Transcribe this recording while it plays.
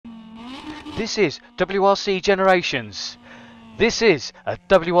This is WRC Generations. This is a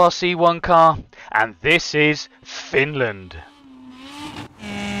WRC1 car, and this is Finland.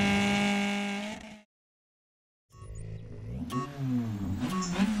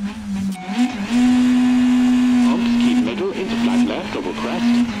 Humps keep middle into flat left over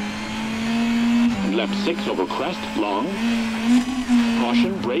crest. And left 6 over crest, long.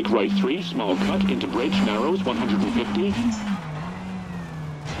 Caution, brake right 3, small cut into bridge narrows 150.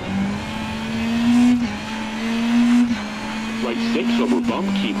 Right 6 over bump,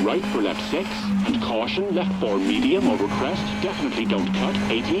 keep right for left 6. And caution, left 4 medium over crest, definitely don't cut,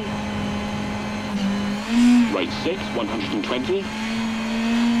 80. Right 6, 120.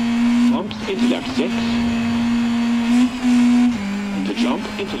 Bumps into left 6. Into jump,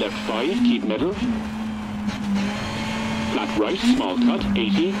 into left 5, keep middle. Flat right, small cut,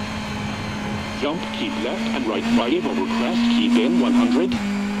 80. Jump, keep left and right 5 over crest, keep in, 100.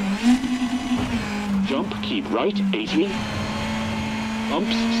 Jump, keep right, 80.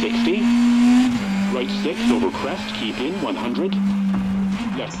 Bumps, 60. Right 6 over crest, keep in, 100.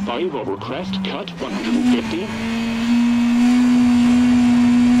 Left 5 over crest, cut, 150.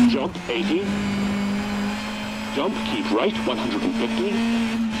 Jump, 80. Jump, keep right, 150.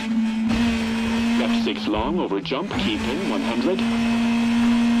 Left 6 long over jump, keep in, 100.